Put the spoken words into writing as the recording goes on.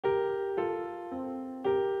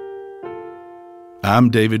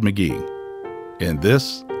I'm David McGee, and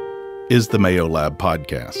this is the Mayo Lab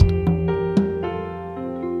Podcast.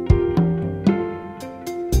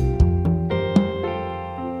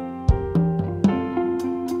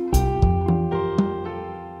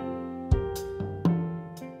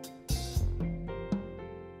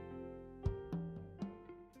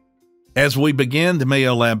 As we began the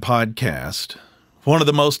Mayo Lab Podcast, one of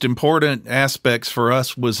the most important aspects for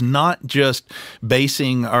us was not just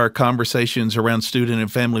basing our conversations around student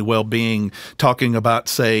and family well-being, talking about,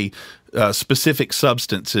 say, specific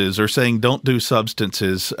substances or saying don't do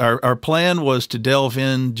substances. Our plan was to delve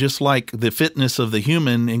in, just like the fitness of the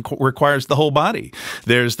human requires the whole body.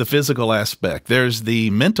 There's the physical aspect. There's the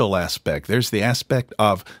mental aspect. There's the aspect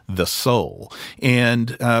of the soul.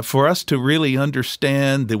 And for us to really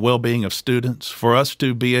understand the well-being of students, for us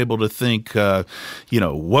to be able to think,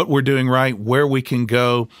 what we're doing right, where we can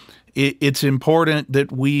go, it's important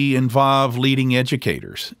that we involve leading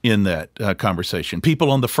educators in that conversation, people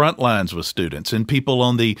on the front lines with students and people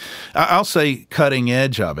on the, I'll say, cutting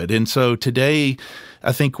edge of it. And so today,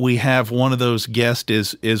 I think we have one of those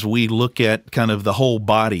guests as we look at kind of the whole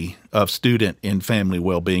body of student and family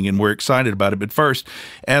well-being, and we're excited about it. But first,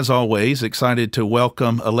 as always, excited to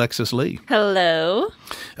welcome Alexis Lee. Hello.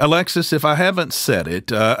 Alexis, if I haven't said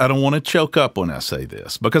it, I don't want to choke up when I say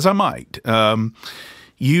this, because I might.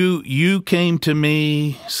 You came to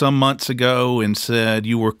me some months ago and said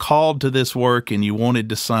you were called to this work and you wanted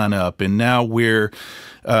to sign up. And now we're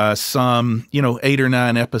some 8 or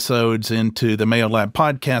 9 episodes into the Mayo Lab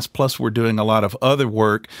Podcast, plus we're doing a lot of other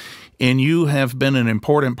work. And you have been an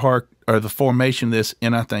important part of the formation of this,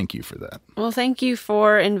 and I thank you for that. Well, thank you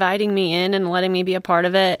for inviting me in and letting me be a part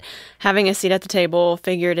of it. Having a seat at the table,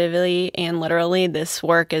 figuratively and literally, this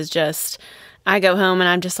work is just... I go home and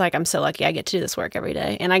I'm just like, I'm so lucky I get to do this work every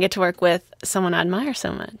day. And I get to work with someone I admire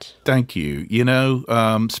so much. Thank you.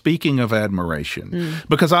 Speaking of admiration,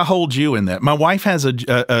 because I hold you in that. My wife has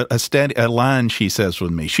a line she says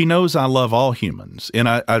with me. She knows I love all humans, and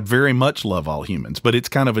I very much love all humans. But it's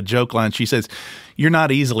kind of a joke line. She says, "You're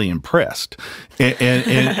not easily impressed."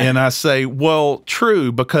 And I say, well,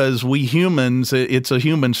 true, because we humans, it's a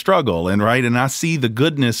human struggle. And I see the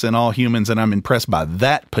goodness in all humans, and I'm impressed by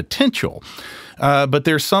that potential. But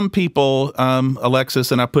there's some people,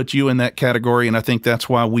 Alexis, and I put you in that category, and I think that's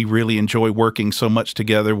why we really enjoy working so much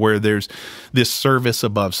together, where there's this service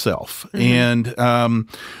above self. Mm-hmm. And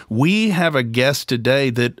we have a guest today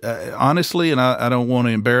that, honestly, and I don't want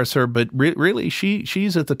to embarrass her, but really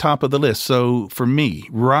she's at the top of the list. So for me,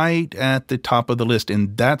 right at the top of the list,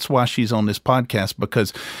 and that's why she's on this podcast,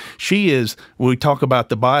 because she is, when we talk about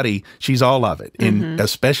the body, she's all of it. Mm-hmm. And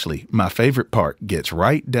especially, my favorite part, gets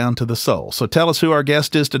right down to the soul. So tell us who our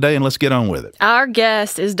guest is today, and let's get on with it. Our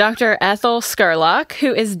guest is Dr. Ethel Scurlock,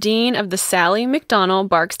 who is Dean of the Sally McDonald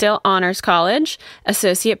Barksdale Honors College,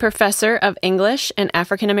 Associate Professor of English and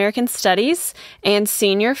African American Studies, and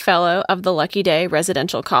Senior Fellow of the Lucky Day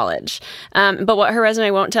Residential College. But what her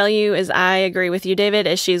resume won't tell you is, I agree with you, David,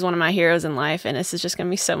 is she's one of my heroes in life, and this is just going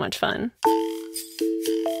to be so much fun.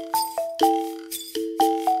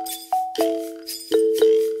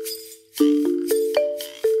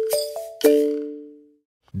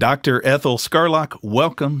 Dr. Ethel Scurlock,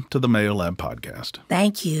 welcome to the Mayo Lab Podcast.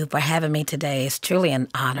 Thank you for having me today. It's truly an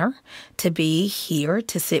honor to be here,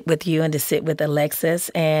 to sit with you and to sit with Alexis.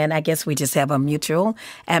 And I guess we just have a mutual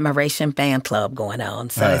admiration fan club going on.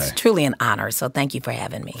 So it's truly an honor. So thank you for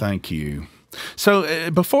having me. Thank you. So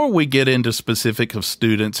before we get into specifics of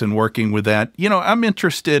students and working with that, I'm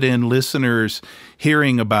interested in listeners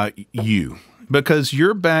hearing about you, because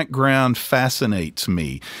your background fascinates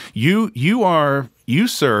me. You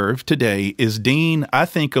serve today as dean, I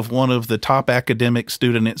think, of one of the top academic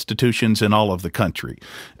student institutions in all of the country,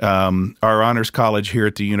 our honors college here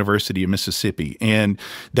at the University of Mississippi. And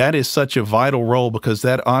that is such a vital role, because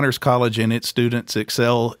that honors college and its students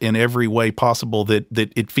excel in every way possible that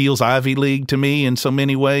it feels Ivy League to me in so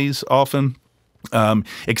many ways often,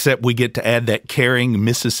 except we get to add that caring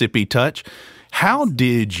Mississippi touch. How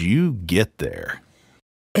did you get there?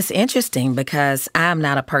 It's interesting because I'm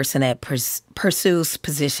not a person that pursues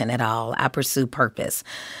position at all. I pursue purpose.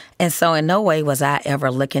 And so in no way was I ever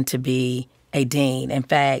looking to be a dean. In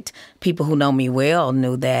fact, people who know me well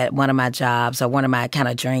knew that one of my jobs, or one of my kind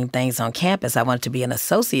of dream things on campus, I wanted to be an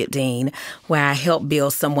associate dean where I helped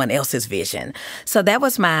build someone else's vision. So that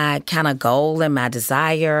was my kind of goal and my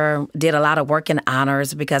desire. Did a lot of work in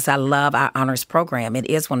honors because I love our honors program. It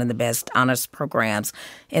is one of the best honors programs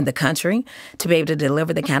in the country. To be able to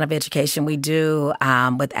deliver the kind of education we do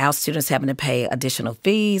without students having to pay additional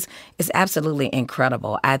fees is absolutely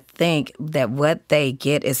incredible. I think that what they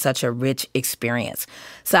get is such a rich experience.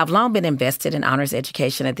 So I've long been invested in honors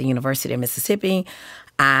education at the University of Mississippi.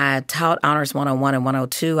 I taught Honors 101 and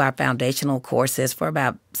 102, our foundational courses, for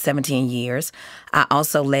about 17 years. I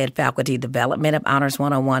also led faculty development of Honors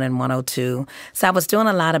 101 and 102. So I was doing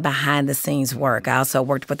a lot of behind-the-scenes work. I also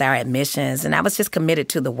worked with our admissions, and I was just committed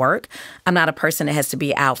to the work. I'm not a person that has to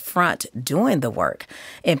be out front doing the work.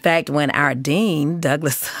 In fact, when our dean, Doug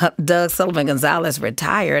Sullivan Gonzalez,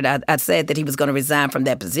 retired, I said that he was going to resign from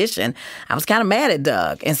that position. I was kind of mad at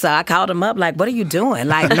Doug. And so I called him up like, what are you doing?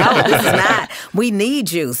 Like, no, this is not. We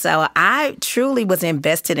need you. So I truly was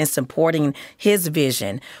invested in supporting his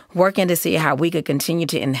vision, working to see how we could continue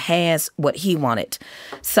to enhance what he wanted.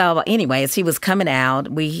 So anyway, as he was coming out,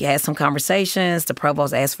 we had some conversations. The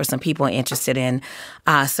provost asked for some people interested in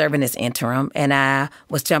serving as interim, and I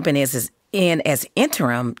was jumping in as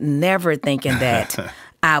interim, never thinking that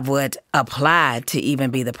I would apply to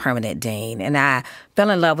even be the permanent dean. And I fell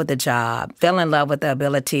in love with the job, fell in love with the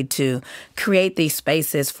ability to create these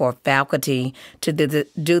spaces for faculty to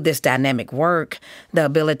do this dynamic work, the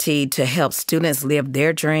ability to help students live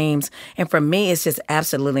their dreams. And for me, it's just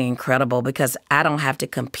absolutely incredible because I don't have to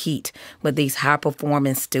compete with these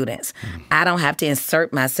high-performing students. I don't have to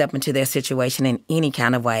insert myself into their situation in any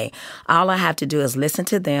kind of way. All I have to do is listen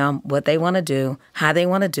to them, what they want to do, how they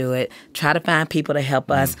want to do it, try to find people to help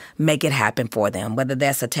us make it happen for them, whether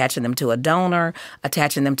that's attaching them to a donor,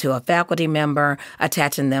 attaching them to a faculty member,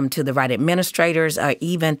 attaching them to the right administrators, or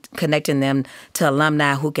even connecting them to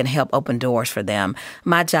alumni who can help open doors for them.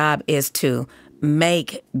 My job is to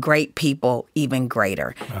make great people even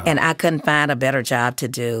greater. Wow. And I couldn't find a better job to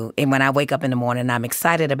do. And when I wake up in the morning, I'm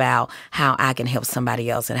excited about how I can help somebody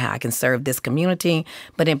else and how I can serve this community,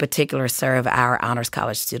 but in particular, serve our Honors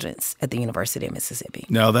College students at the University of Mississippi.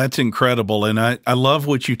 No, that's incredible. And I love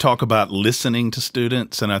what you talk about listening to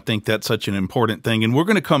students, and I think that's such an important thing. And we're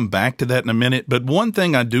going to come back to that in a minute. But one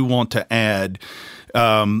thing I do want to add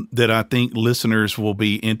that I think listeners will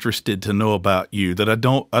be interested to know about you, that I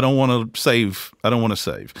don't want to save.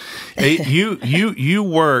 You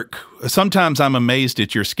work. Sometimes I'm amazed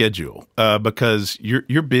at your schedule because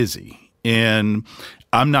you're busy, and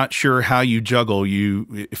I'm not sure how you juggle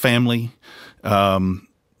family,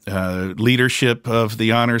 leadership of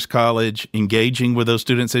the Honors College, engaging with those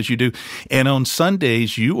students as you do, and on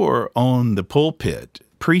Sundays you are on the pulpit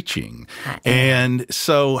preaching. And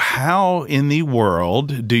so how in the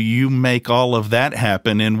world do you make all of that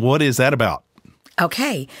happen, and what is that about?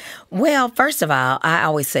 Okay. Well, first of all, I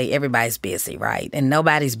always say everybody's busy, right? And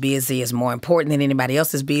nobody's busy is more important than anybody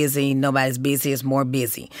else is busy. Nobody's busy is more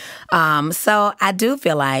busy. So I do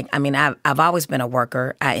feel like, I've always been a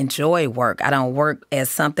worker. I enjoy work. I don't work as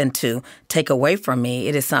something to take away from me.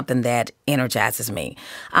 It is something that energizes me.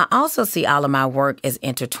 I also see all of my work as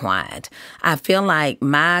intertwined. I feel like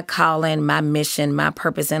my calling, my mission, my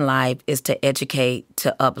purpose in life is to educate,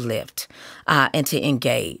 to uplift, and to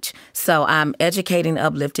engage. So I'm educating,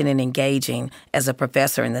 uplifting, and engaging as a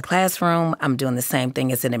professor in the classroom. I'm doing the same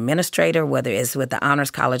thing as an administrator, whether it's with the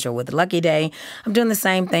Honors College or with Lucky Day. I'm doing the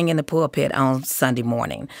same thing in the pulpit on Sunday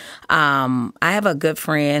morning. I have a good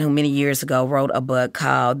friend who many years ago wrote a book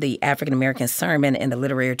called The African American Sermon in the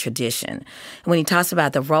Literary Tradition. When he talks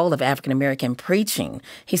about the role of African American preaching,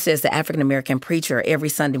 he says the African American preacher every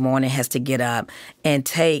Sunday morning has to get up and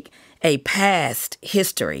take a past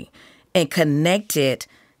history and connect it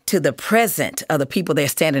to the present of the people they're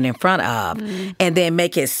standing in front of, and then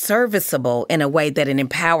make it serviceable in a way that it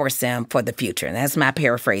empowers them for the future. And that's my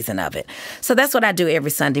paraphrasing of it. So that's what I do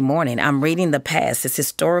every Sunday morning. I'm reading the past, this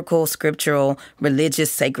historical, scriptural,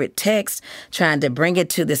 religious, sacred text, trying to bring it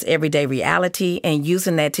to this everyday reality and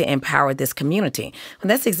using that to empower this community.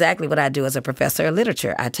 And that's exactly what I do as a professor of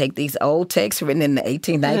literature. I take these old texts written in the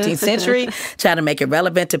 18th, 19th century, try to make it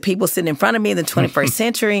relevant to people sitting in front of me in the 21st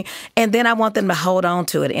century, and then I want them to hold on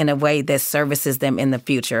to it in a way that services them in the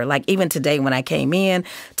future. Like even today when I came in,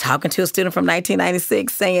 talking to a student from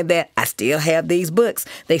 1996 saying that I still have these books.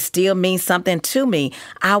 They still mean something to me.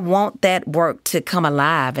 I want that work to come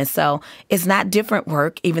alive. And so it's not different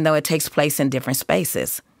work, even though it takes place in different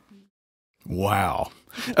spaces. Wow.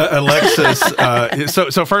 Alexis,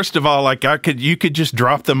 so first of all, like you could just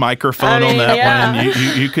drop the microphone on that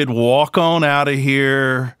one. You could walk on out of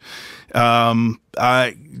here. I'm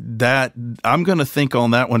going to think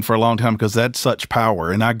on that one for a long time because that's such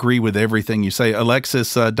power, and I agree with everything you say.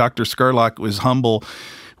 Alexis, Dr. Scurlock was humble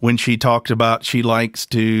when she talked about she likes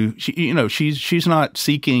to, she's not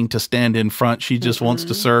seeking to stand in front. She just wants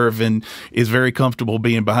to serve and is very comfortable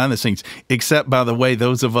being behind the scenes. Except, by the way,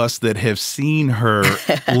 those of us that have seen her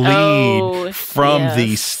lead from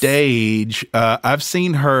the stage, I've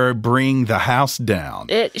seen her bring the house down.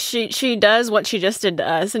 She does what she just did to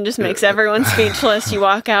us and just makes everyone speechless. You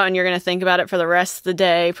walk out and you're going to think about it for the rest of the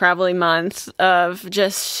day, probably month, of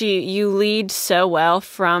just you lead so well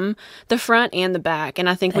from the front and the back. And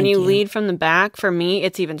I think when you lead from the back, for me,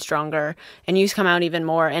 it's even stronger and you come out even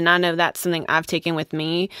more. And I know that's something I've taken with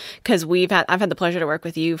me because I've had the pleasure to work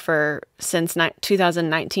with you since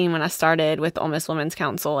 2019 when I started with Ole Miss Women's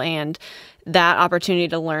Council, and that opportunity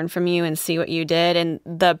to learn from you and see what you did and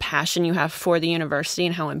the passion you have for the university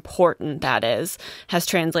and how important that is has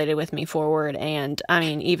translated with me forward. And I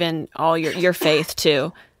mean, even all your faith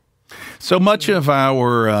too. So much of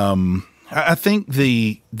our, I think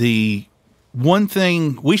the one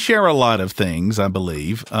thing, we share a lot of things, I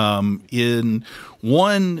believe. In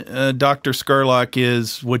one, Dr. Scurlock,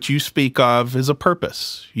 is what you speak of is a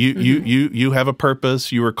purpose. You have a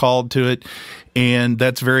purpose. You were called to it. And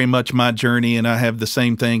that's very much my journey. And I have the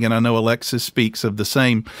same thing. And I know Alexis speaks of the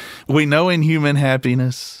same. We know in human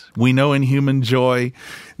happiness, we know in human joy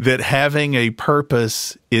that having a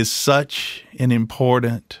purpose is such an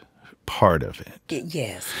important part of it.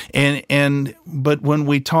 Yes. But when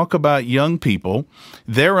we talk about young people,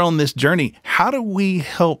 they're on this journey. How do we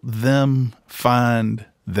help them find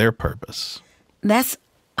their purpose? That's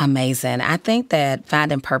amazing. I think that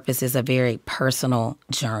finding purpose is a very personal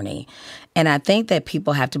journey. And I think that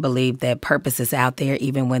people have to believe that purpose is out there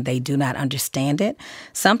even when they do not understand it.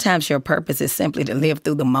 Sometimes your purpose is simply to live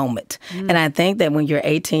through the moment. And I think that when you're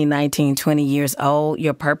 18, 19, 20 years old,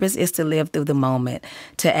 your purpose is to live through the moment,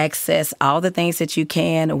 to access all the things that you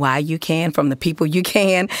can, why you can, from the people you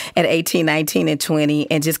can at 18, 19, and 20,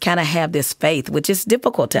 and just kind of have this faith, which is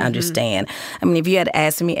difficult to understand. I mean, if you had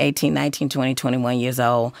asked me 18, 19, 20, 21 years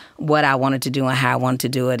old what I wanted to do and how I wanted to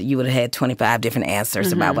do it, you would have had 25 different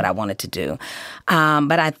answers about what I wanted to do.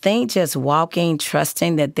 But I think just walking,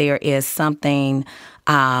 trusting that there is something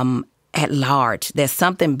at large, there's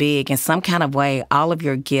something big in some kind of way. All of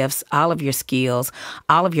your gifts, all of your skills,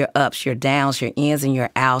 all of your ups, your downs, your ins and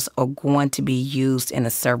your outs are going to be used in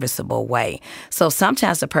a serviceable way. So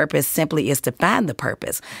sometimes the purpose simply is to find the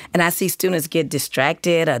purpose. And I see students get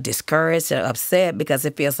distracted or discouraged or upset because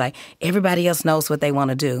it feels like everybody else knows what they want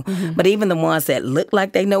to do. But even the ones that look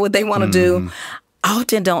like they know what they want to do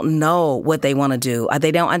often don't know what they want to do, or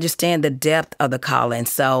they don't understand the depth of the calling.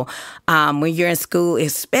 So when you're in school,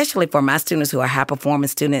 especially for my students who are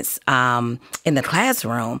high-performance students in the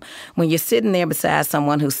classroom, when you're sitting there beside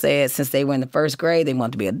someone who said since they were in the first grade they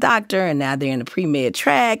want to be a doctor, and now they're in the pre-med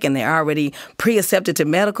track, and they're already pre-accepted to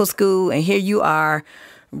medical school, and here you are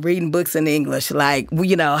reading books in English, like,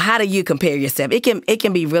 how do you compare yourself? It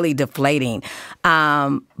can be really deflating.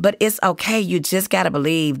 But it's okay. You just got to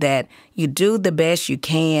believe that you do the best you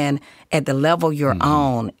can at the level you're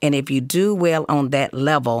on. And if you do well on that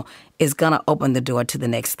level, it's going to open the door to the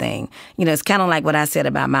next thing. It's kind of like what I said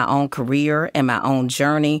about my own career and my own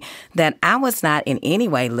journey, that I was not in any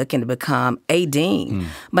way looking to become a dean.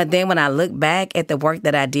 But then when I look back at the work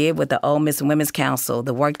that I did with the Ole Miss Women's Council,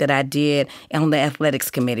 the work that I did on the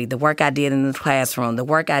athletics committee, the work I did in the classroom, the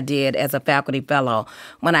work I did as a faculty fellow,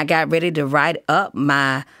 when I got ready to write up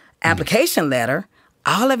my application letter,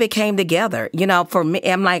 all of it came together. For me,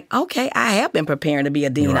 I'm like, okay, I have been preparing to be a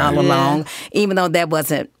dean all along, even though that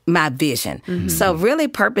wasn't my vision. So really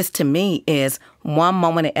purpose to me is one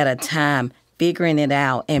moment at a time, figuring it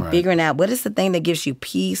out and figuring out what is the thing that gives you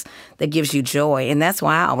peace, that gives you joy. And that's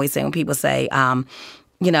why I always say when people say, how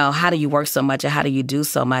do you work so much or how do you do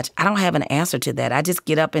so much? I don't have an answer to that. I just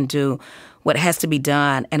get up and do what has to be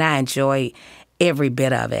done, and I enjoy every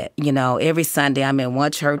bit of it. Every Sunday I'm in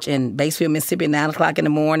one church in Batesville, Mississippi at 9 o'clock in the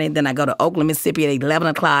morning. Then I go to Oakland, Mississippi at 11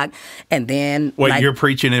 o'clock. And then... Wait, you're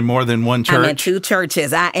preaching in more than one church? I'm in 2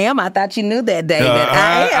 churches. I am. I thought you knew that, David.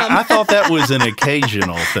 I am. I thought that was an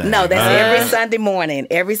occasional thing. No, that's every Sunday morning.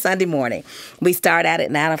 Every Sunday morning. We start out at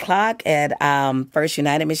 9 o'clock at First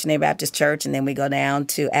United Missionary Baptist Church, and then we go down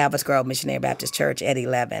to Alvis Grove Missionary Baptist Church at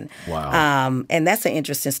 11. Wow. And that's an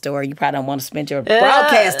interesting story. You probably don't want to spend your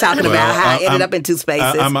broadcast talking about how I ended up in 2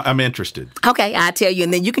 spaces. I'm interested. Okay, I'll tell you,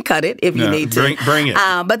 and then you can cut it if you need to. Bring it.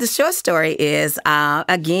 But the short story is,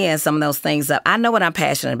 again, some of those things that I know what I'm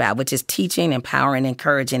passionate about, which is teaching, empowering,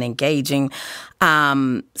 encouraging, engaging.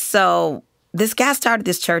 So this guy started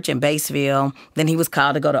this church in Batesville. Then he was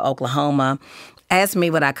called to go to Oklahoma. asked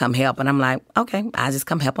me would I come help, and I'm like, okay, I just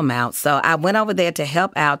come help them out. So I went over there to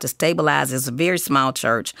help out, to stabilize. It's a very small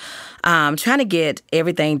church, trying to get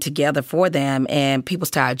everything together for them, and people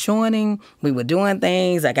started joining. We were doing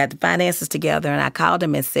things. I got the finances together, and I called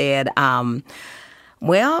them and said,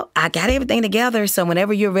 well, I got everything together, so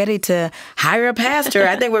whenever you're ready to hire a pastor,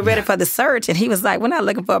 I think we're ready for the search. And he was like, we're not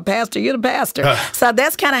looking for a pastor, you're the pastor. So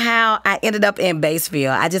that's kind of how I ended up in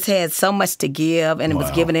Batesville. I just had so much to give, and it was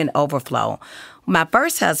given in overflow. My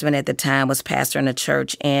first husband at the time was pastoring a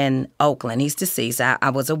church in Oakland. He's deceased. I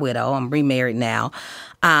was a widow. I'm remarried now.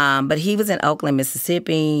 But he was in Oakland,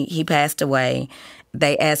 Mississippi. He passed away.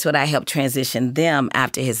 They asked would I help transition them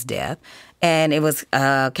after his death. And it was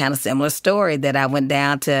a kind of similar story that I went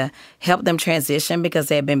down to help them transition because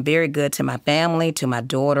they had been very good to my family, to my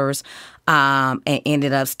daughters, and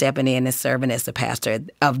ended up stepping in and serving as the pastor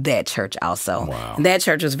of that church also. Wow. And that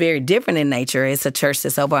church was very different in nature. It's a church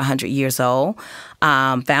that's over 100 years old,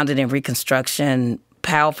 founded in Reconstruction,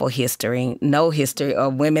 powerful history, no history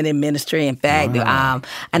of women in ministry. In fact,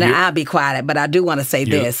 and I'll be quiet, but I do want to say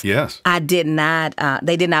this. Yes. I did not,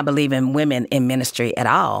 they did not believe in women in ministry at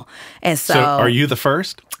all. And so are you the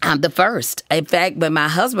first? I'm the first. In fact, when my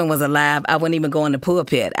husband was alive, I wouldn't even go in the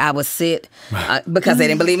pulpit. I would sit because they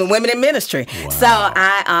didn't believe in women in ministry. Wow. So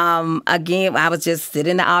I would just sit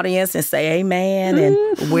in the audience and say amen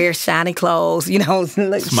and wear shiny clothes,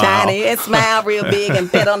 look shiny and smile real big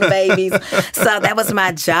and pet on the babies. So that was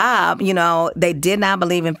my job. They did not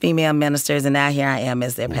believe in female ministers, and now here I am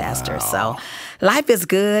as their pastor. So life is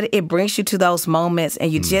good. It brings you to those moments,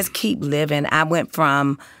 and you just keep living. I went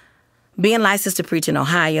from being licensed to preach in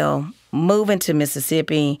Ohio, moving to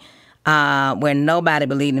Mississippi, where nobody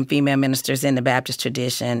believed in female ministers in the Baptist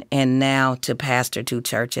tradition, and now to pastor 2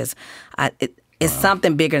 churches. It's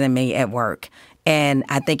something bigger than me at work. And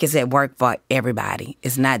I think it's at work for everybody.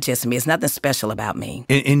 It's not just me. It's nothing special about me.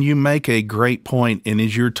 And you make a great point. And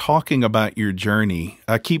as you're talking about your journey,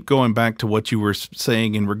 I keep going back to what you were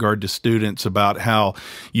saying in regard to students about how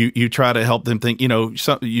you try to help them think,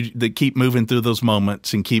 they keep moving through those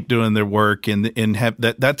moments and keep doing their work and have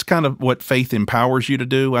that's kind of what faith empowers you to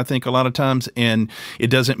do, I think, a lot of times. And it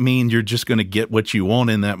doesn't mean you're just going to get what you want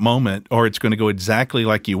in that moment or it's going to go exactly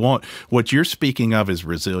like you want. What you're speaking of is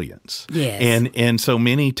resilience. Yes. And so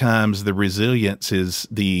many times the resilience is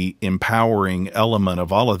the empowering element of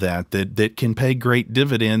all of that can pay great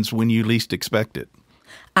dividends when you least expect it.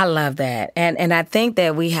 I love that. And I think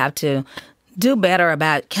that we have to do better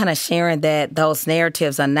about kind of sharing that those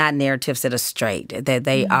narratives are not narratives that are straight, that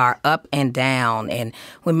they are up and down, and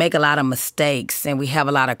we make a lot of mistakes, and we have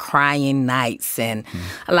a lot of crying nights and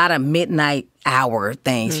a lot of midnight hour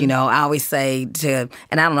things. I always say and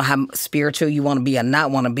I don't know how spiritual you want to be or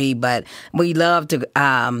not want to be, but we love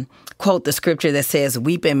to quote the scripture that says,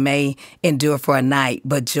 weeping may endure for a night,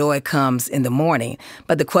 but joy comes in the morning.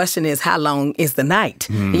 But the question is, how long is the night?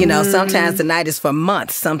 Sometimes the night is for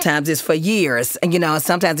months. Sometimes it's for years. And,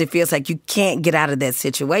 sometimes it feels like you can't get out of that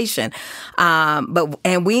situation.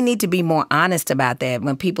 And we need to be more honest about that.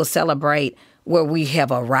 When people celebrate where we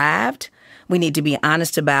have arrived, we need to be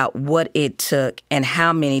honest about what it took and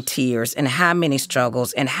how many tears and how many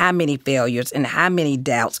struggles and how many failures and how many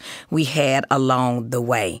doubts we had along the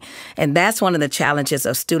way. And that's one of the challenges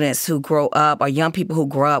of students who grow up or young people who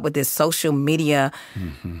grow up with this social media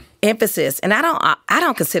emphasis. And I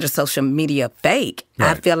don't consider social media fake.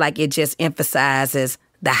 Right. I feel like it just emphasizes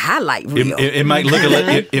the highlight reel. It might look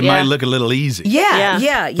might look a little easy.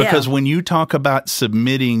 Yeah. Because when you talk about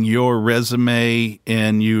submitting your resume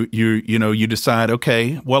and you decide,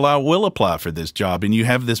 okay, well, I will apply for this job, and you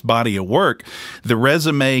have this body of work, the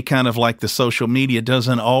resume, kind of like the social media,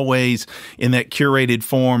 doesn't always, in that curated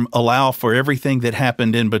form, allow for everything that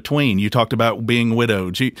happened in between. You talked about being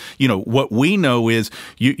widowed. What we know is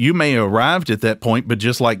you may have arrived at that point, but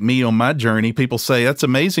just like me on my journey, people say, that's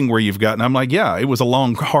amazing where you've gotten. I'm like, yeah, it was a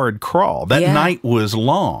long, hard crawl. That night was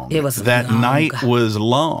long. It was that long. night was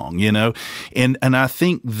long, and I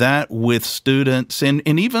think that with students and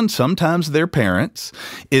even sometimes their parents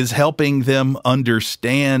is helping them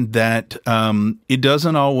understand that it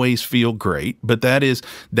doesn't always feel great, but that is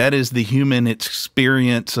the human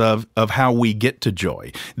experience of how we get to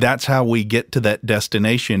joy. That's how we get to that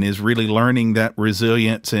destination, is really learning that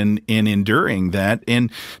resilience and enduring that,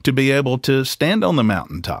 and to be able to stand on the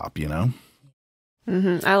mountaintop,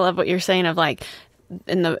 I love what you're saying of like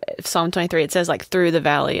in the Psalm 23, it says like through the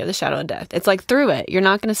valley of the shadow of death. It's like through it. You're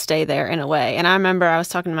not going to stay there in a way. And I remember I was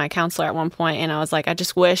talking to my counselor at one point, and I was like, I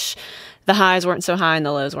just wish the highs weren't so high and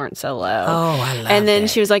the lows weren't so low. Oh, I love And then that.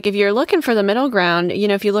 she was like, if you're looking for the middle ground,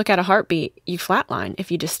 if you look at a heartbeat, you flatline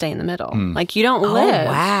if you just stay in the middle. Like you don't live.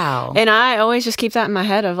 Wow. And I always just keep that in my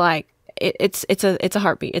head of like, it's a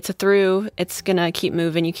heartbeat. It's a through. It's going to keep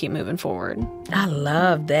moving. You keep moving forward. I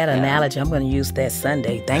love that analogy. I'm going to use that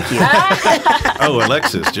Sunday. Thank you. Oh,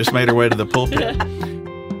 Alexis just made her way to the pulpit.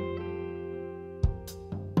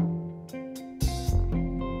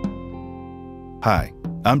 Hi,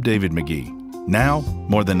 I'm David McGee. Now,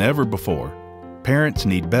 more than ever before, parents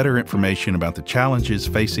need better information about the challenges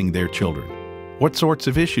facing their children, what sorts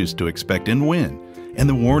of issues to expect and when, and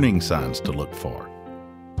the warning signs to look for.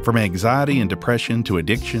 From anxiety and depression to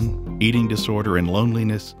addiction, eating disorder, and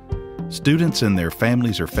loneliness, students and their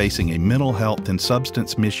families are facing a mental health and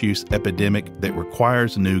substance misuse epidemic that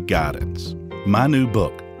requires new guidance. My new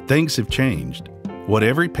book, Things Have Changed: What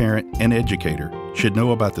Every Parent and Educator Should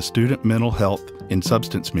Know About the Student Mental Health and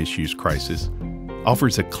Substance Misuse Crisis,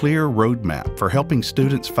 offers a clear roadmap for helping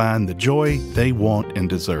students find the joy they want and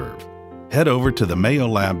deserve. Head over to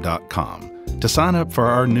themayolab.com to sign up for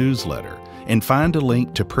our newsletter and find a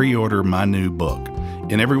link to pre-order my new book.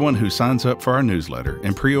 And everyone who signs up for our newsletter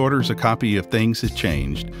and pre-orders a copy of Things Have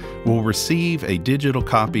Changed will receive a digital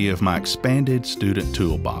copy of my expanded student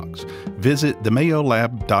toolbox. Visit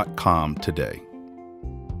themayolab.com today.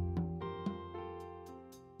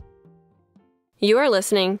 You are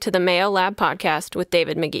listening to the Mayo Lab podcast with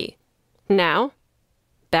David McGee. Now,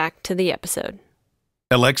 back to the episode.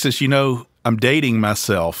 Alexis, I'm dating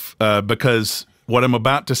myself because what I'm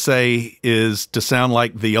about to say is to sound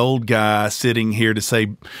like the old guy sitting here to say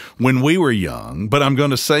when we were young, but I'm going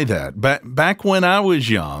to say that. Back when I was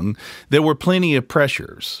young, there were plenty of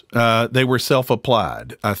pressures. They were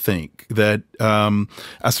self-applied, I think, that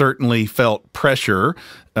I certainly felt pressure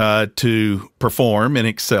to perform and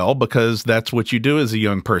excel because that's what you do as a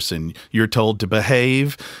young person. You're told to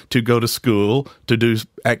behave, to go to school, to do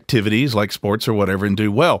activities like sports or whatever and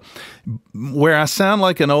do well. Where I sound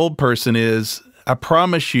like an old person is, I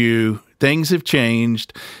promise you, things have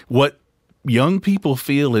changed. What young people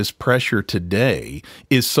feel as pressure today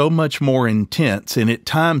is so much more intense and at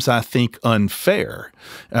times I think unfair.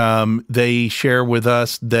 They share with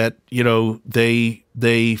us that,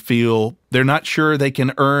 they feel they're not sure they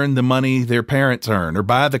can earn the money their parents earn or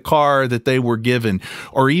buy the car that they were given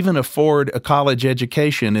or even afford a college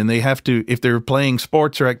education. And they have to, if they're playing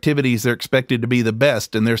sports or activities, they're expected to be the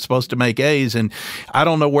best and they're supposed to make A's. And I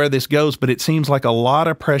don't know where this goes, but it seems like a lot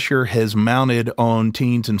of pressure has mounted on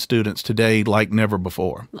teens and students today like never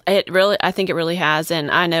before. I think it really has. And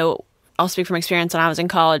I know, I'll speak from experience. When I was in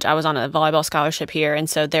college, I was on a volleyball scholarship here. And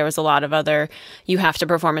so there was a lot of you have to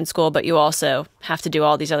perform in school, but you also have to do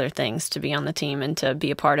all these other things to be on the team and to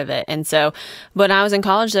be a part of it. And so when I was in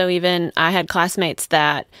college, though, even I had classmates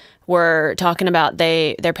that were talking about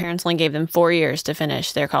their parents only gave them 4 years to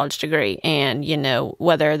finish their college degree. And,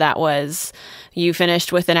 whether that was you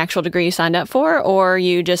finished with an actual degree you signed up for or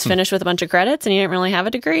you just finished with a bunch of credits and you didn't really have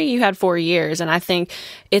a degree, you had 4 years. And I think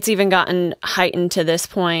it's even gotten heightened to this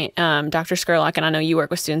point. Dr. Scurlock, and I know you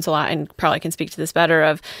work with students a lot and probably can speak to this better,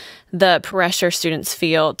 of the pressure students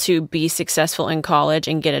feel to be successful in college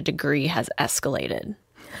and get a degree has escalated.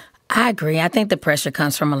 I agree. I think the pressure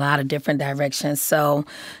comes from a lot of different directions. So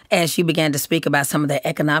as you began to speak about some of the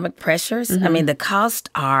economic pressures, the costs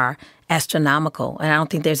are astronomical. And I don't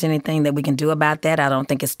think there's anything that we can do about that. I don't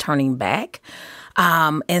think it's turning back.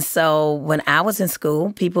 And so when I was in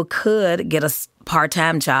school, people could get a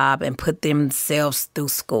part-time job and put themselves through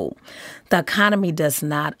school. The economy does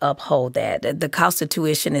not uphold that. The cost of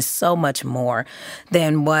tuition is so much more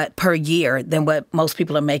than what most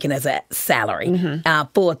people are making as a salary,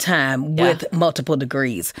 full-time with multiple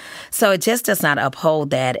degrees. So it just does not uphold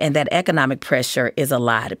that. And that economic pressure is a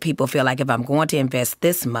lot. People feel like if I'm going to invest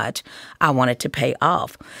this much, I want it to pay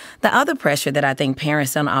off. The other pressure that I think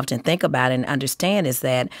parents don't often think about and understand is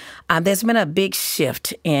that there's been a big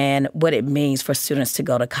shift in what it means for students to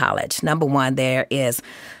go to college. Number one, there is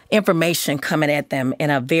information coming at them in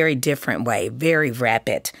a very different way, very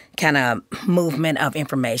rapid kind of movement of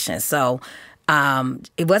information. So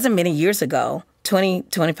it wasn't many years ago,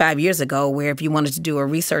 25 years ago, where if you wanted to do a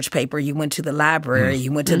research paper, you went to the library,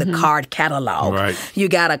 you went to the card catalog, you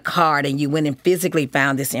got a card and you went and physically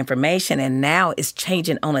found this information. And now it's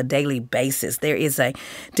changing on a daily basis. There is a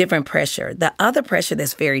different pressure. The other pressure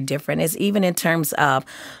that's very different is even in terms of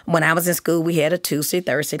when I was in school, we had a Tuesday,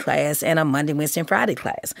 Thursday class and a Monday, Wednesday, and Friday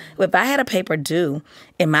class. If I had a paper due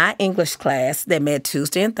in my English class that met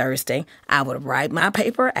Tuesday and Thursday, I would write my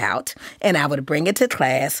paper out and I would bring it to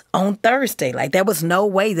class on Thursday. Like, there was no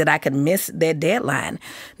way that I could miss that deadline.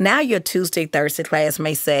 Now your Tuesday, Thursday class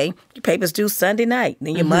may say your paper's due Sunday night.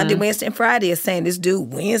 Then your Monday, Wednesday, and Friday is saying it's due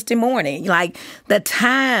Wednesday morning. Like, the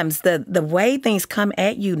times, the way things come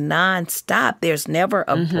at you nonstop, there's never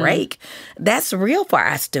a break. That's real for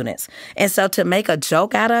our students. And so to make a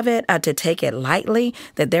joke out of it, or to take it lightly,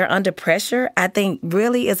 that they're under pressure, I think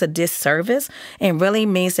really is a disservice and really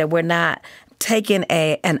means that we're not taking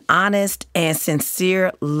an honest and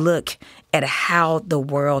sincere look at how the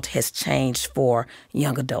world has changed for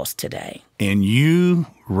young adults today. And you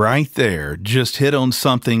right there just hit on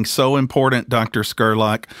something so important, Dr.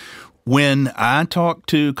 Scurlock. When I talk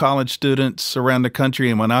to college students around the country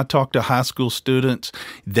and when I talk to high school students,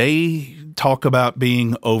 they talk about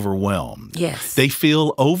being overwhelmed. Yes. They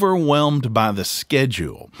feel overwhelmed by the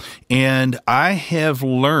schedule. And I have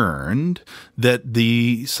learned that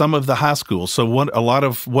some of the high schools, so a lot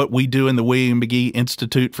of what we do in the William McGee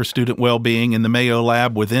Institute for Student Wellbeing and the Mayo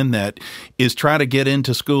Lab within that is try to get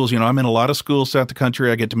into schools. You know, I'm in a lot of schools throughout the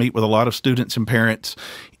country. I get to meet with a lot of students and parents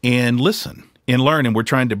and listen and learn, and we're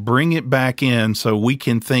trying to bring it back in so we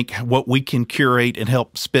can think what we can curate and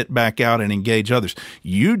help spit back out and engage others.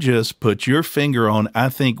 You just put your finger on, I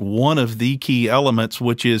think, one of the key elements,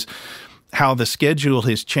 which is how the schedule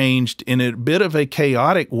has changed in a bit of a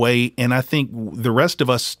chaotic way, and I think the rest of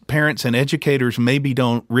us parents and educators maybe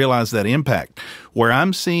don't realize that impact. Where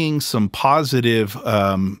I'm seeing some positive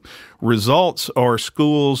results are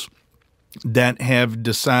schools that have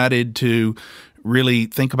decided to really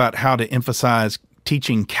think about how to emphasize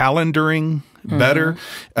teaching calendaring better.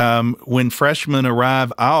 When freshmen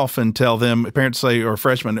arrive, I often tell them, parents say, or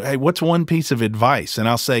freshmen, hey, what's one piece of advice? And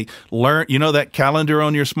I'll say, learn, you know, that calendar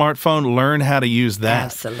on your smartphone, learn how to use that.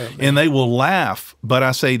 Absolutely. And they will laugh, but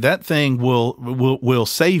I say that thing will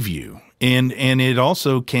save you. And it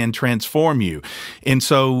also can transform you. And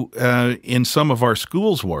so in some of our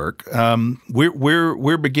schools work,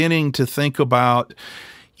 we're beginning to think about,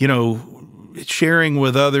 you know, sharing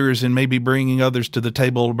with others and maybe bringing others to the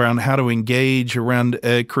table around how to engage around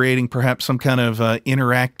creating perhaps some kind of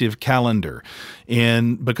interactive calendar.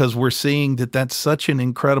 And because we're seeing that that's such an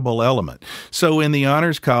incredible element. So in the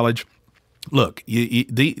Honors College, look,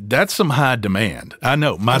 that's some high demand. I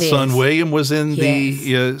know. My son William was in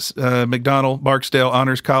the McDonald Barksdale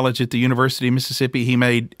Honors College at the University of Mississippi. He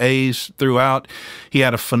made A's throughout. He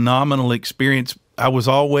had a phenomenal experience. I was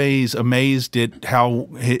always amazed at how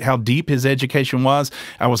deep his education was.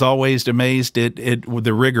 I was always amazed at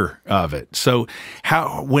the rigor of it. So,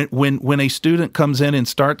 when a student comes in and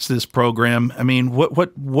starts this program, I mean, what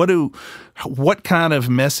kind of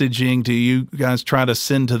messaging do you guys try to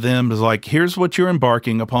send to them? Is like, here's what you're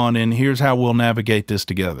embarking upon, and here's how we'll navigate this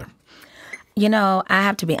together. You know, I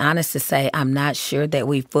have to be honest to say I'm not sure that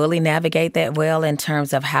we fully navigate that well in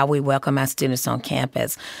terms of how we welcome our students on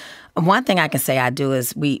campus. One thing I can say I do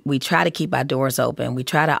is we try to keep our doors open. We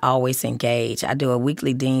try to always engage. I do a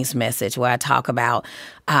weekly Dean's message where I talk about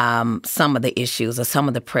some of the issues or some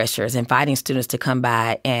of the pressures, inviting students to come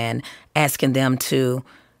by and asking them to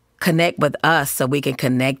connect with us so we can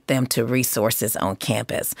connect them to resources on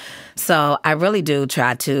campus. So I really do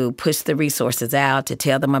try to push the resources out, to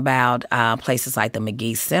tell them about places like the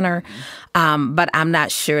McGee Center. But I'm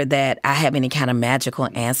not sure that I have any kind of magical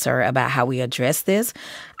answer about how we address this.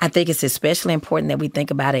 I think it's especially important that we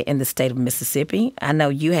think about it in the state of Mississippi. I know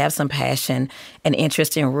you have some passion and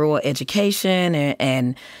interest in rural education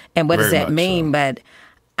and what does that mean? So. But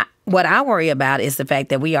what I worry about is the fact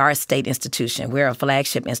that we are a state institution. We're a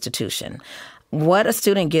flagship institution. What a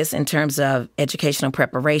student gets in terms of educational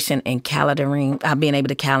preparation and calendaring, being able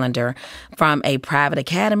to calendar from a private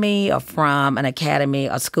academy or from an academy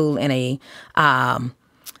or school in a,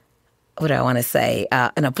 what do I want to say,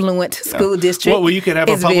 an affluent school district. Well, you could have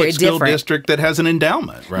a public school district that has an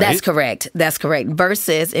endowment, right? That's correct. That's correct.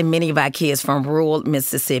 Versus, and many of our kids from rural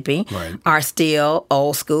Mississippi are still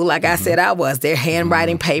old school. Like I said, I was. They're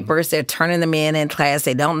handwriting papers. They're turning them in class.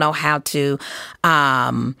 They don't know how to...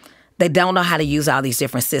 They don't know how to use all these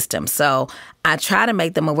different systems. So I try to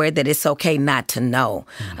make them aware that it's okay not to know.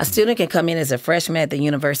 A student can come in as a freshman at the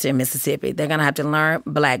University of Mississippi. They're going to have to learn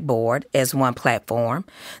Blackboard as one platform.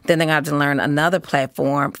 Then they're going to have to learn another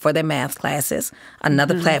platform for their math classes,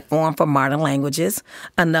 another platform for modern languages,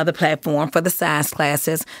 another platform for the science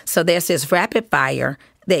classes. So there's this rapid fire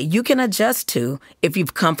that you can adjust to if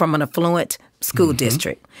you've come from an affluent school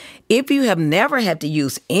district. If you have never had to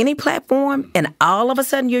use any platform and all of a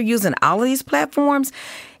sudden you're using all of these platforms,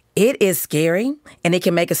 It is scary, and it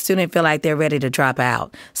can make a student feel like they're ready to drop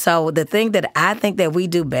out. So the thing that I think that we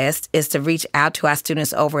do best is to reach out to our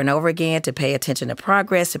students over and over again, to pay attention to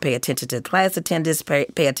progress, to pay attention to class attendance, pay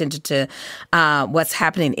attention to what's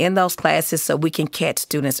happening in those classes so we can catch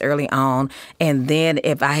students early on. And then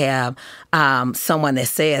if I have someone that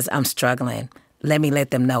says, I'm struggling,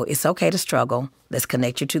 let them know it's okay to struggle. Let's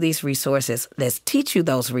connect you to these resources. Let's teach you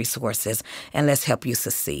those resources, and let's help you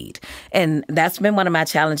succeed. And that's been one of my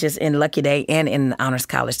challenges in Lucky Day and in Honors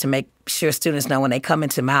College, to make sure students know when they come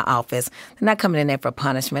into my office, they're not coming in there for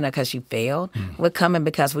punishment or because you failed. We're coming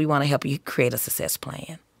because we want to help you create a success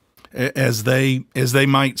plan. As they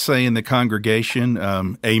might say in the congregation,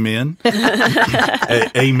 amen.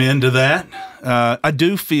 Amen to that. I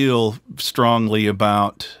do feel strongly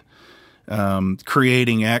about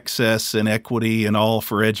creating access and equity and all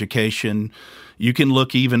for education. You can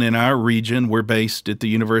look even in our region. We're based at the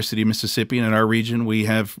University of Mississippi, and in our region we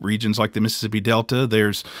have regions like the Mississippi Delta.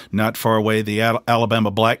 There's not far away the Alabama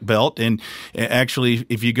Black Belt. And actually,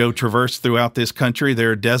 if you go traverse throughout this country,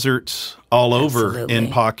 there are deserts all over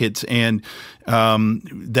in pockets. And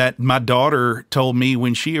that my daughter told me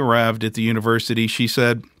when she arrived at the university, she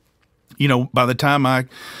said, you know, by the time I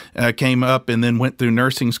came up and then went through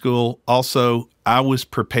nursing school, also, I was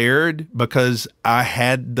prepared because I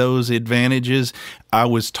had those advantages. I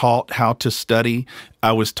was taught how to study.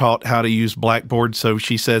 I was taught how to use Blackboard. So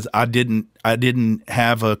she says I didn't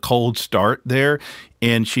have a cold start there.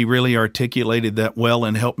 And she really articulated that well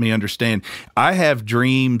and helped me understand. I have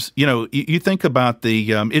dreams. You know, you think about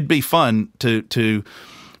the it'd be fun to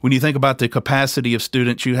when you think about the capacity of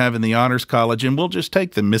students you have in the Honors College, and we'll just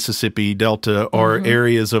take the Mississippi Delta or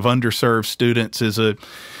areas of underserved students as a,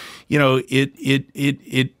 you know,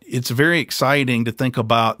 it's very exciting to think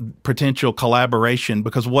about potential collaboration,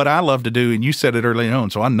 because what I love to do, and you said it early on,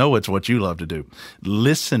 so I know it's what you love to do,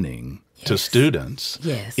 listening to students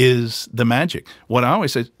is the magic. What I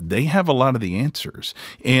always say, they have a lot of the answers.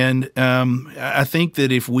 And I think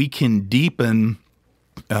that if we can deepen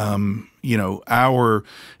you know, our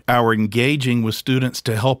engaging with students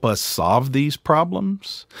to help us solve these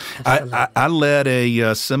problems. I led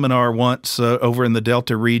a seminar once over in the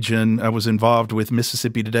Delta region. I was involved with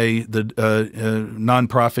Mississippi Today, the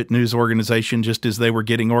nonprofit news organization, just as they were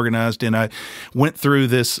getting organized, and I went through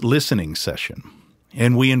this listening session.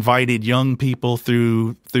 And we invited young people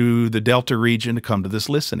through the Delta region to come to this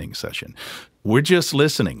listening session. We're just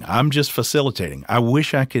listening. I'm just facilitating. I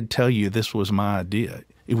wish I could tell you this was my idea.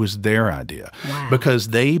 It was their idea. Wow. Because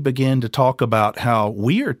they began to talk about how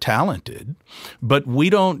we are talented, but we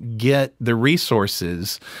don't get the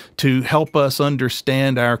resources to help us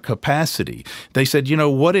understand our capacity. They said, you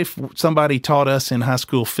know, what if somebody taught us in high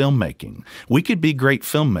school filmmaking? We could be great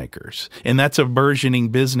filmmakers. And that's a burgeoning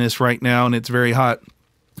business right now, and it's very hot.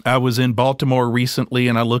 I was in Baltimore recently,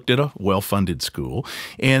 and I looked at a well-funded school,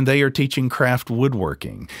 and they are teaching craft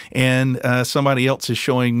woodworking. And somebody else is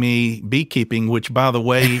showing me beekeeping, which, by the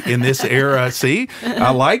way, in this era, see,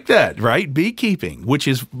 I like that, right? Beekeeping, which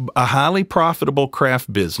is a highly profitable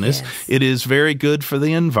craft business. Yes. It is very good for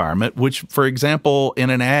the environment, which, for example, in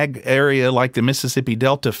an ag area like the Mississippi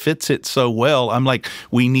Delta fits it so well. I'm like,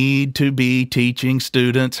 we need to be teaching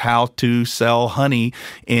students how to sell honey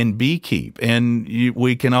and beekeep. And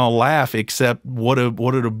we can all laugh, except what a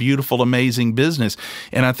beautiful, amazing business.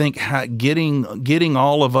 And I think getting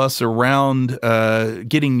all of us around,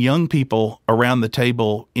 getting young people around the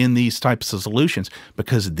table in these types of solutions,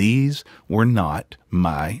 because these were not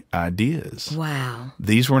my ideas. Wow.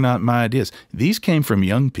 These were not my ideas. These came from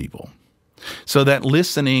young people. So that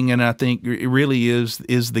listening, and I think it really is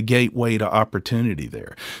the gateway to opportunity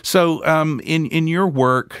there. So in your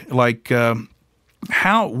work, like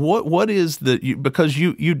what is because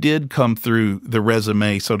you did come through the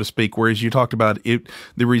resume, so to speak, whereas you talked about it,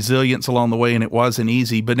 the resilience along the way, and it wasn't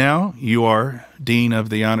easy, but now you are Dean of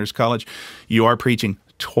the Honors College. You are preaching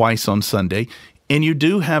twice on Sunday, and you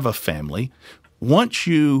do have a family. Once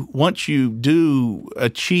you do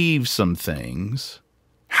achieve some things,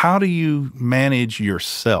 how do you manage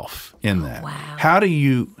yourself in that? Wow.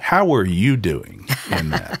 How are you doing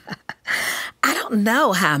in that? I don't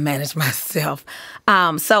know how I manage myself.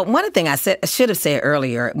 So one of the things I should have said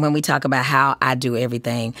earlier when we talk about how I do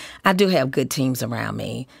everything, I do have good teams around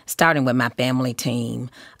me, starting with my family team,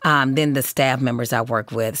 then the staff members I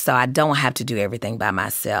work with. So I don't have to do everything by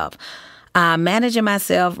myself. Managing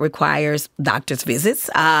myself requires doctor's visits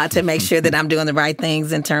to make sure that I'm doing the right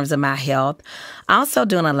things in terms of my health. Also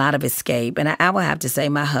doing a lot of escape. And I will have to say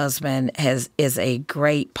my husband is a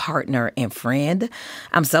great partner and friend.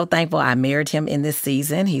 I'm so thankful I married him in this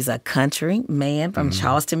season. He's a country man from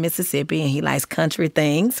Charleston, Mississippi, and he likes country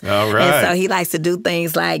things. All right. And so he likes to do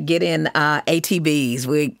things like get in ATVs.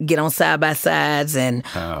 We get on side-by-sides and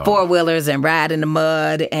four-wheelers and ride in the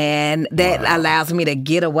mud. And that allows me to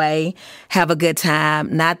get away, have a good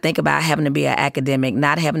time, not think about having to be an academic,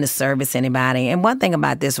 not having to service anybody. And one thing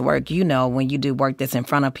about this work, when you do work that's in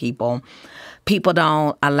front of people, people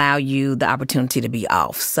don't allow you the opportunity to be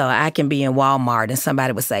off. So I can be in Walmart and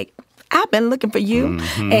somebody would say, I've been looking for you.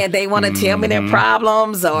 And they want to tell me their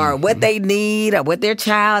problems or what they need or what their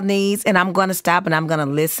child needs. And I'm going to stop and I'm going to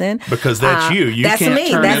listen. Because that's you. You that's can't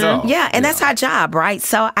me. turn it off. Yeah, and that's our job, right?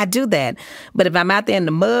 So I do that. But if I'm out there in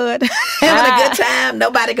the mud having a good time,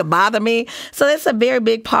 nobody could bother me. So that's a very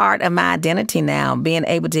big part of my identity now, being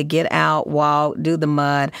able to get out, walk, do the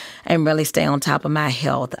mud, and really stay on top of my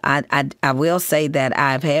health. I will say that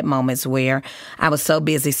I've had moments where I was so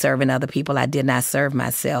busy serving other people, I did not serve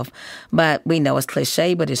myself. But we know it's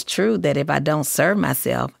cliche, but it's true that if I don't serve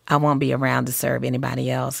myself, I won't be around to serve anybody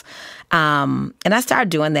else. And I started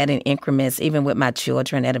doing that in increments, even with my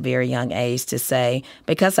children at a very young age, to say,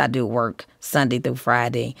 because I do work Sunday through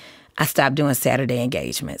Friday, I stopped doing Saturday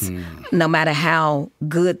engagements. No matter how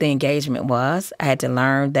good the engagement was, I had to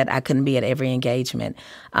learn that I couldn't be at every engagement.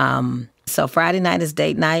 So Friday night is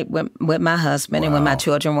date night with my husband. And when my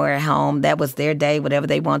children were at home, that was their day, whatever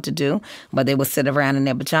they want to do. But they would sit around in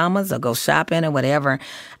their pajamas or go shopping or whatever.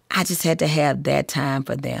 I just had to have that time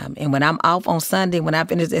for them. And when I'm off on Sunday, when I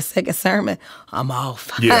finish that second sermon, I'm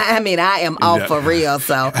off. Yeah. I mean, I am off for real.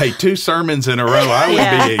 So, hey, 2 sermons in a row, I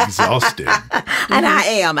would be exhausted. And I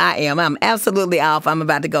am. I'm absolutely off. I'm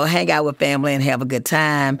about to go hang out with family and have a good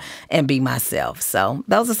time and be myself. So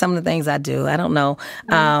those are some of the things I do. I don't know.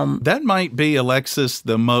 That might be, Alexis,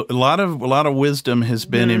 a lot of wisdom has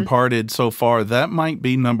been imparted so far. That might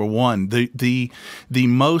be number one. The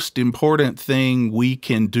most important thing we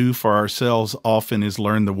can do for ourselves often is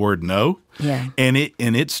learn the word no. Yeah. And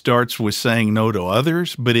it starts with saying no to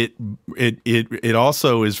others, but it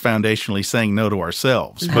also is foundationally saying no to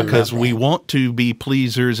ourselves, because we want to be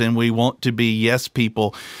pleasers and we want to be yes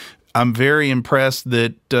people. I'm very impressed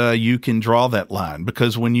that you can draw that line,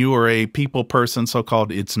 because when you are a people person,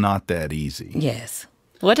 so-called, it's not that easy. Yes.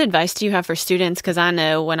 What advice do you have for students? Because I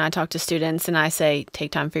know when I talk to students and I say,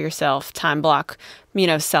 take time for yourself, time block,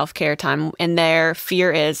 self-care time, and their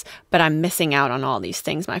fear is, but I'm missing out on all these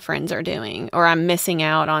things my friends are doing, or I'm missing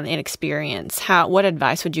out on an experience. What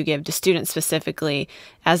advice would you give to students specifically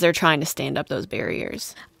as they're trying to stand up those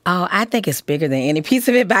barriers? Oh, I think it's bigger than any piece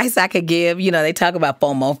of advice I could give. They talk about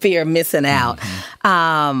FOMO, fear of missing out.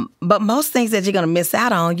 But most things that you're going to miss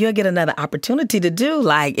out on, you'll get another opportunity to do.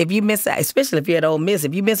 Like if you miss, especially if you're at Ole Miss,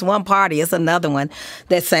 if you miss one party, it's another one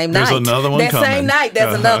that same night. There's another one that coming. Same night,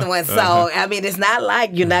 there's another one. So, I mean, it's not like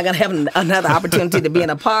you're not going to have another opportunity to be in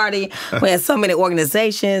a party. We have so many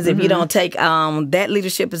organizations. If you don't take that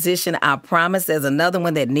leadership position, I promise there's another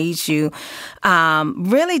one that needs you.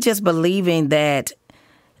 Really just believing that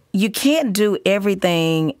you can't do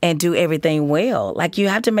everything and do everything well. Like, you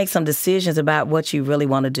have to make some decisions about what you really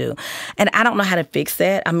want to do. And I don't know how to fix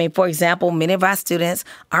that. I mean, for example, many of our students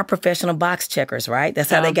are professional box checkers, right? That's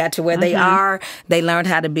how they got to where they are. They learned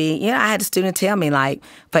how to be, I had a student tell me, like,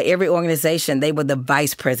 for every organization, they were the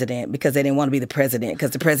vice president because they didn't want to be the president,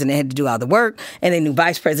 because the president had to do all the work and they knew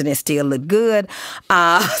vice president still looked good.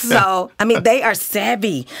 So, I mean, they are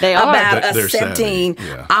savvy about accepting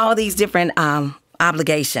all these different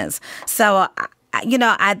obligations. So,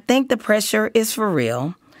 I think the pressure is for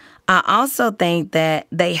real. I also think that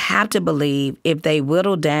they have to believe if they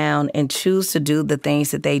whittle down and choose to do the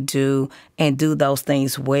things that they do and do those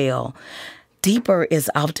things well, deeper is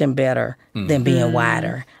often better than being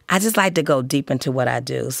wider. I just like to go deep into what I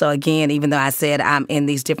do. So again, even though I said I'm in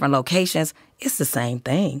these different locations, it's the same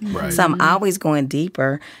thing. Right. So I'm always going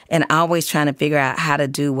deeper and always trying to figure out how to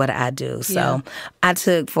do what I do. So I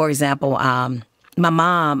took, for example,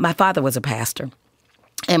 my father was a pastor,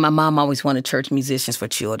 and my mom always wanted church musicians for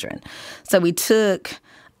children. So we took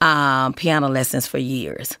piano lessons for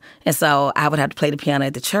years. And so I would have to play the piano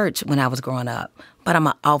at the church when I was growing up. But I'm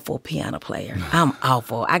an awful piano player. I'm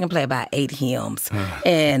awful. I can play about 8 hymns,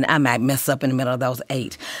 and I might mess up in the middle of those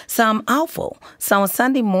 8. So I'm awful. So on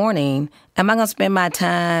Sunday morning, am I going to spend my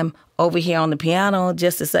time over here on the piano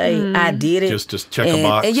just to say I did it. Just to check a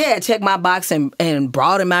box. And yeah, check my box and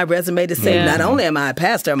broaden my resume to say not only am I a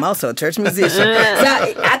pastor, I'm also a church musician. So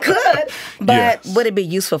I could, but would it be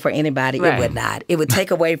useful for anybody? It would not. It would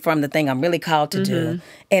take away from the thing I'm really called to do,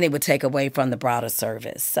 and it would take away from the broader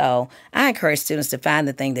service. So I encourage students to find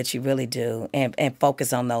the thing that you really do and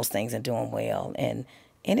focus on those things and do them well. And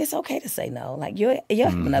it's okay to say no. Like you'll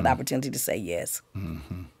have another opportunity to say yes.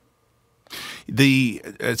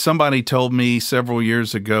 Somebody told me several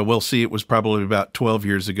years ago, it was probably about 12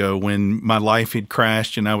 years ago, when my life had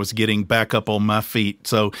crashed and I was getting back up on my feet.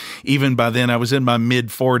 So even by then I was in my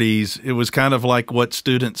mid-40s. It was kind of like what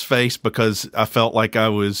students face, because I felt like I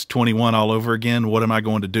was 21 all over again. What am I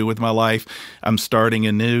going to do with my life? I'm starting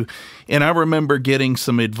anew. And I remember getting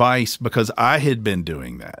some advice, because I had been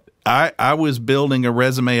doing that. I was building a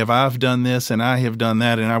resume of I've done this and I have done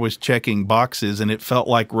that, and I was checking boxes, and it felt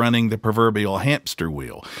like running the proverbial hamster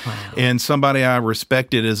wheel. Wow. And somebody I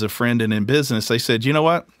respected as a friend and in business, they said, you know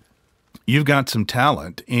what? You've got some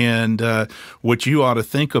talent, and what you ought to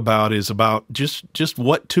think about is about just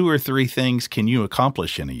what 2 or 3 things can you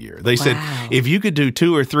accomplish in a year. They said if you could do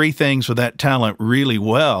 2 or 3 things with that talent really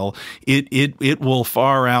well, it will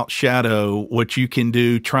far outshadow what you can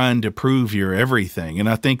do trying to prove you're everything. And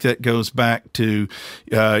I think that goes back to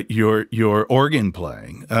your organ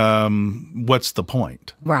playing. What's the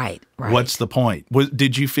point? Right. What's the point?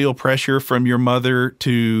 Did you feel pressure from your mother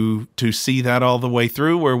to see that all the way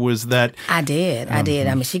through, or was that? I did. I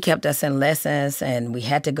mean, she kept us in lessons, and we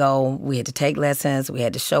had to go. We had to take lessons. We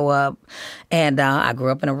had to show up. And I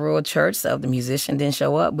grew up in a rural church, so if the musician didn't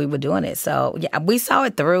show up, we were doing it. So yeah, we saw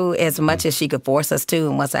it through as much as she could force us to.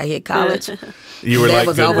 And once I hit college, you were that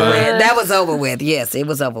was over with. That was over with. Yes, it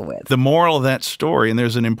was over with. The moral of that story, and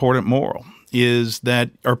there's an important moral, is that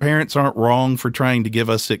our parents aren't wrong for trying to give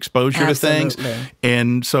us exposure to things.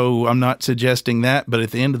 And so I'm not suggesting that, but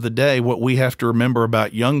at the end of the day, what we have to remember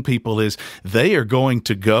about young people is they are going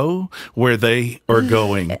to go where they are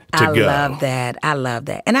going to go. I love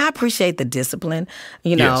that. And I appreciate the discipline.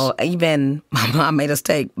 You know, even my mom made us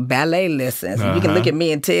take ballet lessons. You can look at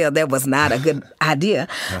me and tell that was not a good idea.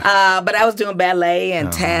 But I was doing ballet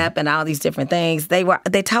and tap and all these different things. They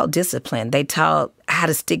taught discipline. They taught how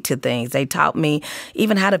to stick to things. They taught me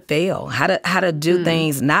even how to fail, how to do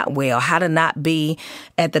things not well, how to not be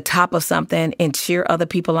at the top of something and cheer other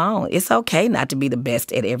people on. It's okay not to be the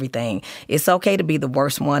best at everything. It's okay to be the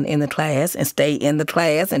worst one in the class and stay in the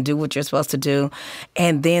class and do what you're supposed to do,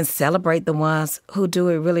 and then celebrate the ones who do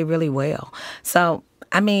it really, really well. So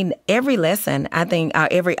I mean, every lesson, I think,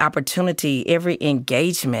 every opportunity, every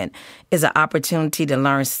engagement is an opportunity to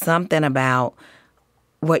learn something about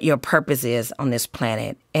what your purpose is on this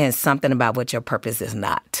planet and something about what your purpose is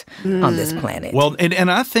not on this planet. Well, and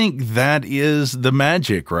I think that is the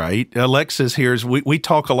magic, right? Alexis here is we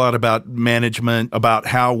talk a lot about management, about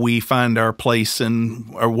how we find our place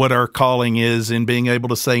and or what our calling is in being able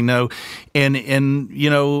to say no. And you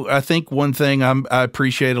know, I think one thing I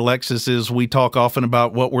appreciate, Alexis, is we talk often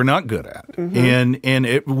about what we're not good at.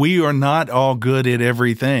 And we are not all good at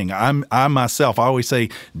everything. I myself, I always say,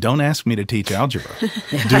 don't ask me to teach algebra.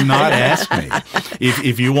 Do not ask me.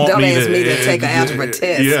 If you want don't me ask me to take an algebra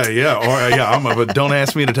test. Don't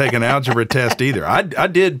ask me to take an algebra test either. I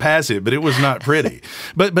did pass it, but it was not pretty.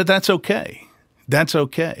 But that's okay. That's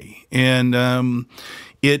okay. And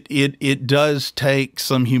it does take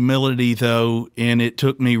some humility, though, and it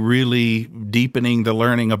took me really deepening the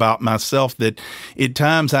learning about myself that at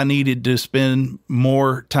times I needed to spend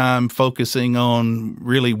more time focusing on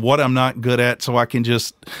really what I'm not good at, so I can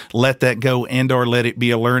just let that go and or let it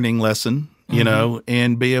be a learning lesson. You know,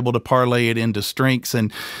 and be able to parlay it into strengths.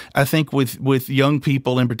 And I think with young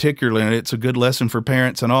people in particular, and it's a good lesson for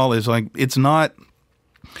parents and all, is like it's not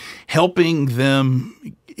helping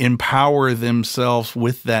them empower themselves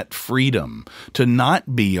with that freedom to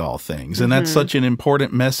not be all things. And that's such an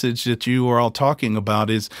important message that you are all talking about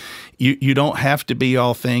is you don't have to be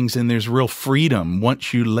all things, and there's real freedom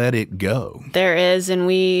once you let it go. There is. And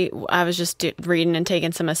I was just reading and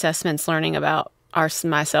taking some assessments, learning about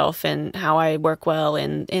myself and how I work well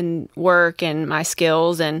in work and my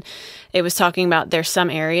skills, and it was talking about there's some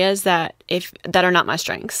areas that are not my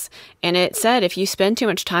strengths, and it said if you spend too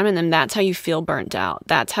much time in them, that's how you feel burnt out.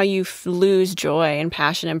 That's how you lose joy and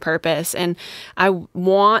passion and purpose. And I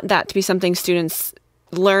want that to be something students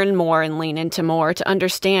learn more and lean into more, to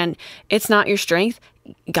understand it's not your strength.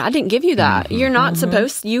 God didn't give you that. You're not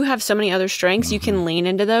supposed. You have so many other strengths. You can lean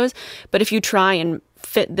into those, but if you try and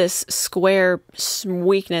fit this square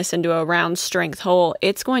weakness into a round strength hole,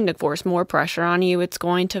 it's going to force more pressure on you. It's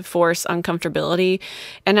going to force uncomfortability.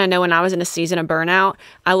 And I know when I was in a season of burnout,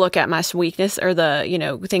 I look at my weakness or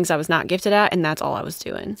the, things I was not gifted at, and that's all I was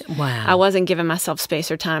doing. Wow. I wasn't giving myself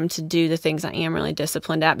space or time to do the things I am really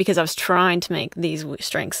disciplined at because I was trying to make these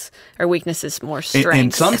strengths or weaknesses more strengths.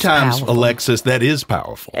 And sometimes, Alexis, that is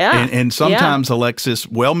powerful. Yeah. And sometimes, Alexis,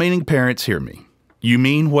 well-meaning parents, hear me. You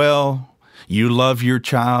mean well. You love your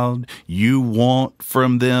child. You want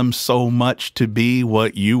from them so much to be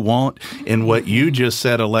what you want. And what you just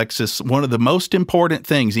said, Alexis, one of the most important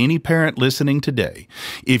things, any parent listening today,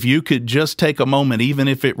 if you could just take a moment, even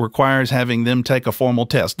if it requires having them take a formal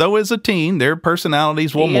test. Though as a teen, their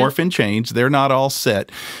personalities will morph and change. They're not all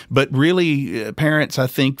set. But really, parents, I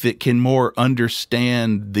think, that can more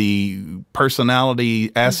understand the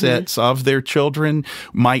personality assets of their children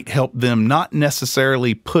might help them not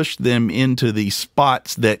necessarily push them into the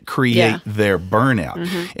spots that create their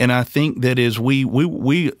burnout. And I think that as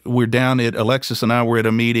we're down at, Alexis and I were at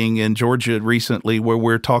a meeting in Georgia recently where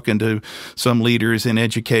we're talking to some leaders in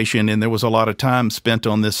education, and there was a lot of time spent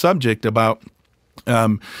on this subject about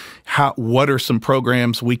what are some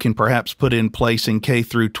programs we can perhaps put in place in K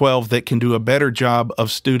through 12 that can do a better job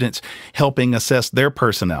of students helping assess their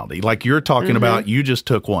personality? Like you're talking about, you just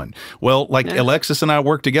took one. Well, like Alexis and I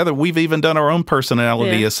work together, we've even done our own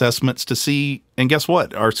personality assessments to see, and guess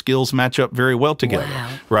what? Our skills match up very well together,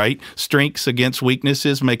 right? Strengths against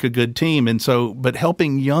weaknesses make a good team. And so, but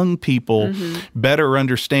helping young people better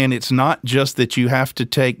understand it's not just that you have to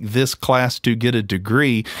take this class to get a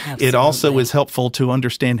degree. Absolutely. It also is helpful to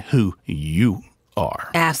understand who you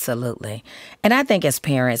are. Absolutely. And I think as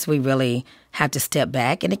parents, we really have to step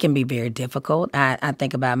back, and it can be very difficult. I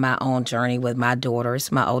think about my own journey with my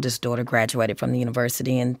daughters. My oldest daughter graduated from the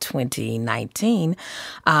university in 2019.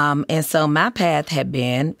 And so my path had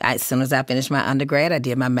been, as soon as I finished my undergrad, I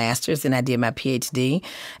did my master's and I did my PhD.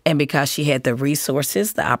 And because she had the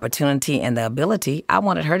resources, the opportunity, and the ability, I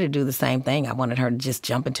wanted her to do the same thing. I wanted her to just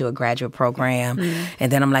jump into a graduate program.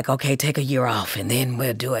 And then I'm like, okay, take a year off and then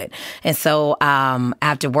we'll do it. And so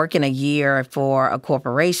after working a year for a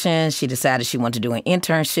corporation, she decided she wanted to do an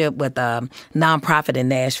internship with a nonprofit in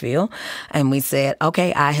Nashville. And we said,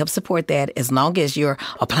 okay, I help support that as long as you're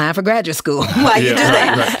applying for graduate school while you do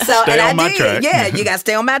that. Right. So, stay and on I my did. track. Yeah, you got to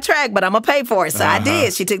stay on my track, but I'm going to pay for it. So I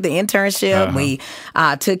did. She took the internship. We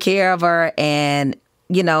took care of her. And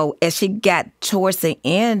as she got towards the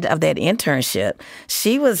end of that internship,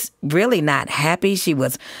 she was really not happy. She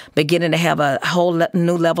was beginning to have a whole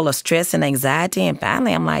new level of stress and anxiety. And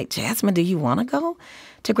finally, I'm like, Jasmine, do you want to go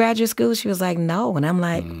to graduate school? She was like, no. And I'm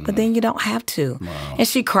like, but then you don't have to. Wow. And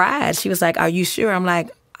she cried. She was like, are you sure? I'm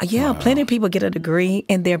like, yeah, plenty of people get a degree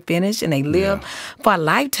and they're finished and they live for a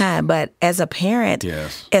lifetime. But as a parent,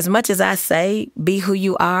 as much as I say, be who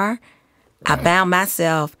you are, I found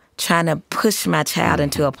myself trying to push my child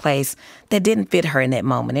into a place that didn't fit her in that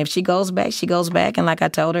moment. If she goes back, she goes back. And like I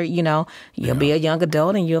told her, you'll be a young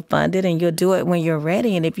adult and you'll fund it and you'll do it when you're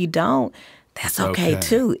ready. And if you don't, that's okay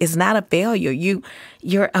too. It's not a failure.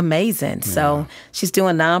 You're amazing. Yeah. So she's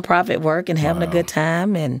doing nonprofit work and having a good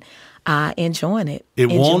time and enjoying it. It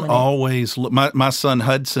won't always look. My son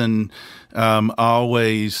Hudson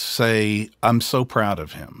always say, I'm so proud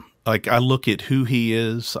of him. Like, I look at who he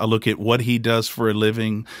is. I look at what he does for a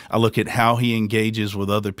living. I look at how he engages with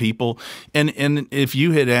other people. And if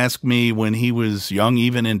you had asked me when he was young,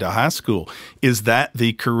 even into high school, is that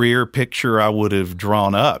the career picture I would have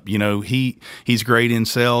drawn up? He's great in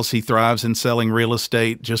sales. He thrives in selling real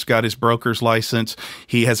estate, just got his broker's license.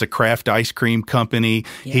 He has a craft ice cream company.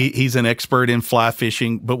 Yeah. He's an expert in fly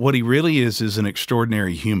fishing. But what he really is an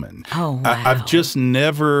extraordinary human. Oh, wow. I've just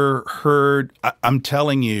never heard, I'm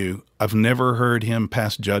telling you, I've never heard him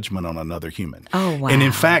pass judgment on another human. Oh, wow. And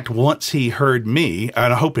in fact, once he heard me,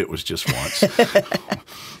 and I hope it was just once,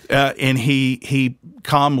 and he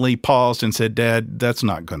calmly paused and said, Dad, that's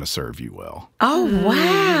not going to serve you well. Oh,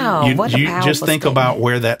 wow. What a powerful just think statement. About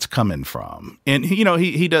where that's coming from. And,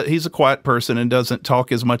 he's a quiet person and doesn't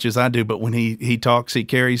talk as much as I do, but when he talks, he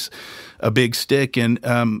carries a big stick. And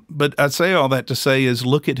but I say all that to say is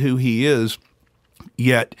look at who he is.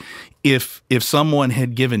 Yet, if someone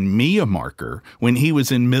had given me a marker when he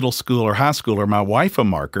was in middle school or high school, or my wife a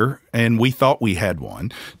marker, and we thought we had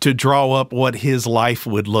one, to draw up what his life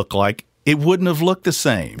would look like, it wouldn't have looked the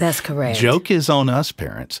same. That's correct. Joke is on us,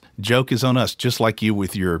 parents. Joke is on us, just like you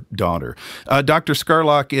with your daughter. Dr.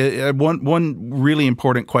 Scurlock, one really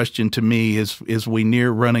important question to me is we near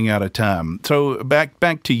running out of time. So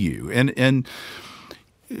back to you. And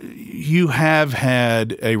you have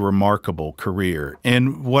had a remarkable career.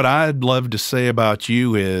 And what I'd love to say about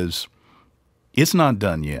you is it's not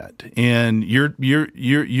done yet. And you're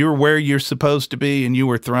where you're supposed to be, and you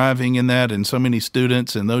are thriving in that, and so many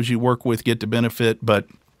students and those you work with get to benefit. But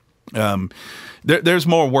there's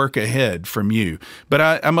more work ahead from you.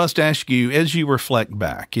 But I must ask you, as you reflect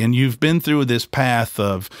back, and you've been through this path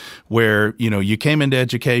of where, you came into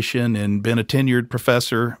education and been a tenured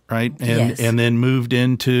professor, right? Yes. And then moved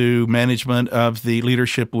into management of the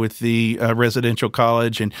leadership with the residential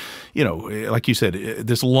college. And, like you said,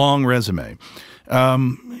 this long resume. I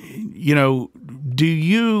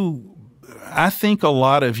think a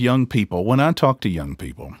lot of young people, when I talk to young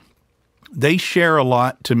people, they share a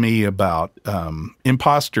lot to me about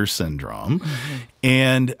imposter syndrome. Mm-hmm.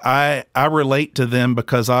 And I relate to them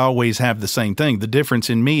because I always have the same thing. The difference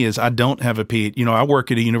in me is I don't have a PhD. I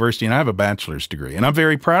work at a university and I have a bachelor's degree. And I'm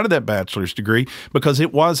very proud of that bachelor's degree because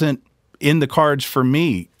it wasn't in the cards for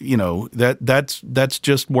me. That's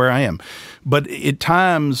just where I am. But at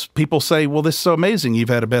times people say, well, this is so amazing. You've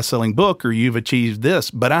had a best-selling book or you've achieved this.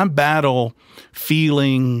 But I battle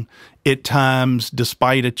feeling at times,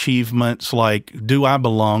 despite achievements, like, do I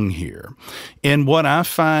belong here? And what I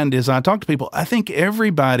find is I talk to people, I think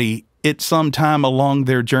everybody at some time along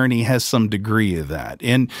their journey has some degree of that.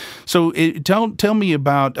 And so tell me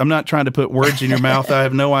about, I'm not trying to put words in your mouth. I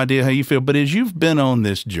have no idea how you feel. But as you've been on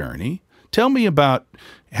this journey, tell me about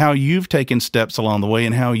how you've taken steps along the way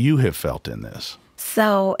and how you have felt in this.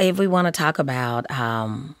 So if we want to talk about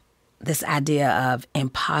this idea of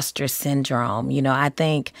imposter syndrome,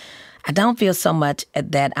 I don't feel so much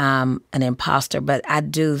that I'm an imposter, but I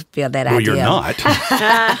do feel that idea. Well, you're not.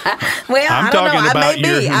 Well, I don't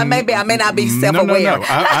know. I may not be self-aware.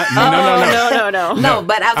 No.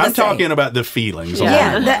 But I'm talking about the feelings.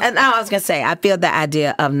 Yeah, I was going to say, I feel the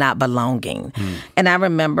idea of not belonging. And I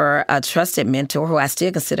remember a trusted mentor who I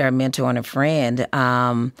still consider a mentor and a friend.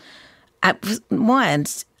 I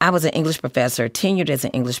was an English professor, tenured as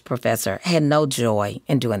an English professor, had no joy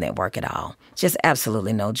in doing that work at all. Just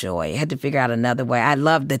absolutely no joy. Had to figure out another way. I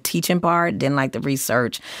loved the teaching part, didn't like the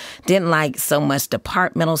research, didn't like so much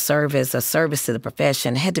departmental service or service to the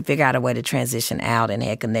profession. Had to figure out a way to transition out and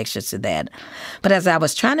had connections to that. But as I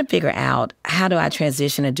was trying to figure out how do I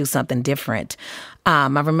transition and do something different, I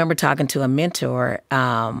remember talking to a mentor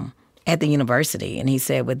at the university, and he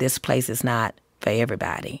said, well, this place is not for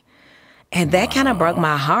everybody. And that kind of broke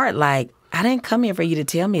my heart. Like, I didn't come here for you to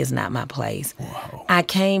tell me it's not my place. Wow. I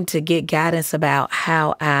came to get guidance about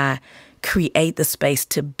how I create the space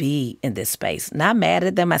to be in this space. Not mad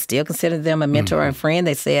at them. I still consider them a mentor and friend.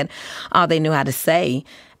 They said all they knew how to say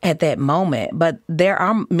at that moment. But there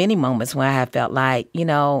are many moments where I have felt like,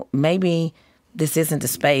 maybe this isn't the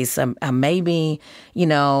space. Maybe,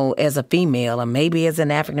 as a female or maybe as an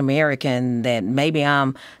African American, that maybe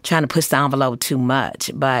I'm trying to push the envelope too much.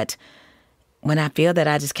 But when I feel that,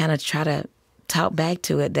 I just kind of try to talk back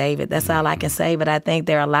to it, David. That's all I can say. But I think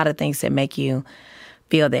there are a lot of things that make you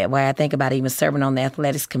feel that way. I think about even serving on the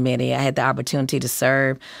athletics committee. I had the opportunity to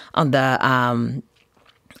serve on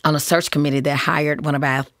a search committee that hired one of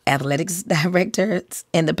our athletics directors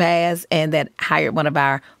in the past and that hired one of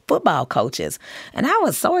our football coaches. And I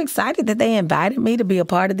was so excited that they invited me to be a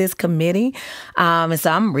part of this committee. And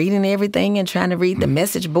so I'm reading everything and trying to read the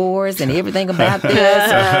message boards and everything about this.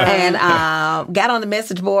 And got on the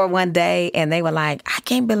message board one day and they were like, I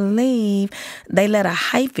can't believe they let a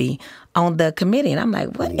hyphy on the committee. And I'm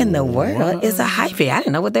like, what in the world is a hyphy? I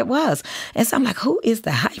didn't know what that was. And so I'm like, who is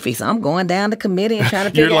the hyphy? So I'm going down the committee and trying to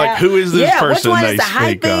figure out. You're like, who is this person which one they is the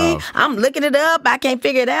speak hyphy? of? I'm looking it up. I can't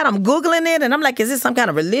figure it out. I'm Googling it. And I'm like, is this some kind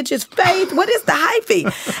of religious faith? What is the hyphy?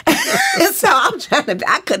 And so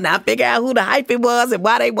I could not figure out who the hyphy was and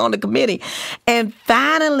why they were on the committee. And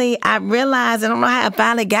finally, I realized, I don't know how it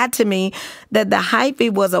finally got to me, that the hyphy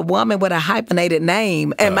was a woman with a hyphenated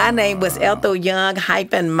name. And my name was Ethel Young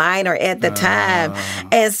Minor at the time.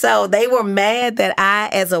 And so they were mad that I,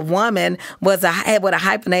 as a woman, with a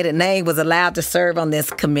hyphenated name, was allowed to serve on this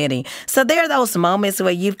committee. So there are those moments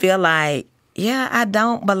where you feel like, yeah, I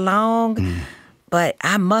don't belong, but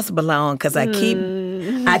I must belong because I keep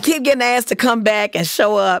getting asked to come back and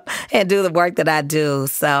show up and do the work that I do.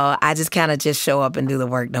 So I just kind of just show up and do the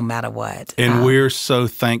work no matter what. And we're so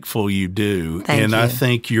thankful you do. Thank you. I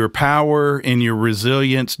think your power and your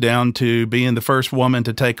resilience down to being the first woman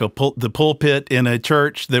to take the pulpit in a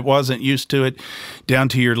church that wasn't used to it, down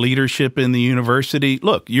to your leadership in the university.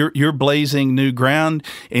 Look, you're blazing new ground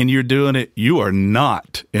and you're doing it. You are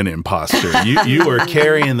not an imposter. You are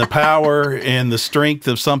carrying the power and the strength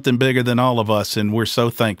of something bigger than all of us. And we're so so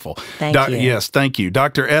thankful. Thank you. Yes, thank you.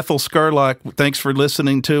 Dr. Ethel Scurlock, thanks for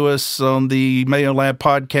listening to us on the Mayo Lab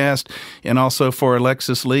podcast. And also for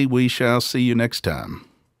Alexis Lee, we shall see you next time.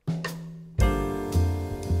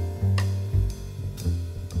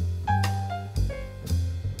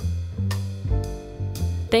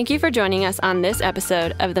 Thank you for joining us on this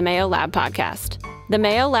episode of the Mayo Lab Podcast. The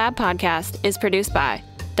Mayo Lab Podcast is produced by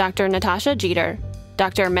Dr. Natasha Jeter,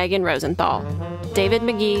 Dr. Megan Rosenthal, David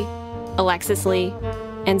McGee, Alexis Lee,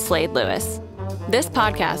 and Slade Lewis. This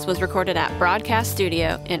podcast was recorded at Broadcast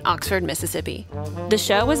Studio in Oxford, Mississippi. The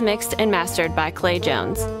show was mixed and mastered by Clay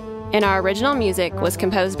Jones, and our original music was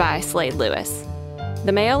composed by Slade Lewis.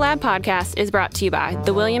 The Mayo Lab Podcast is brought to you by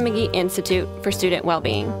the William McGee Institute for Student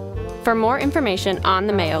Wellbeing. For more information on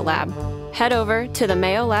the Mayo Lab, head over to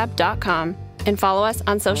themayolab.com and follow us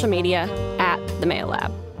on social media at the Mayo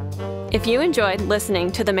Lab. If you enjoyed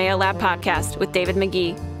listening to the Mayo Lab podcast with David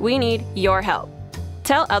McGee, we need your help.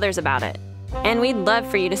 Tell others about it. And we'd love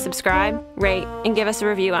for you to subscribe, rate, and give us a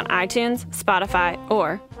review on iTunes, Spotify,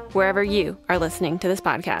 or wherever you are listening to this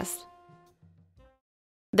podcast.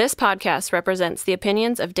 This podcast represents the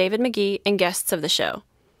opinions of David McGee and guests of the show.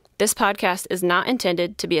 This podcast is not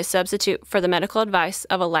intended to be a substitute for the medical advice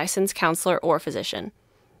of a licensed counselor or physician.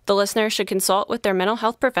 The listener should consult with their mental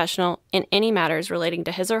health professional in any matters relating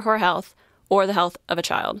to his or her health or the health of a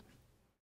child.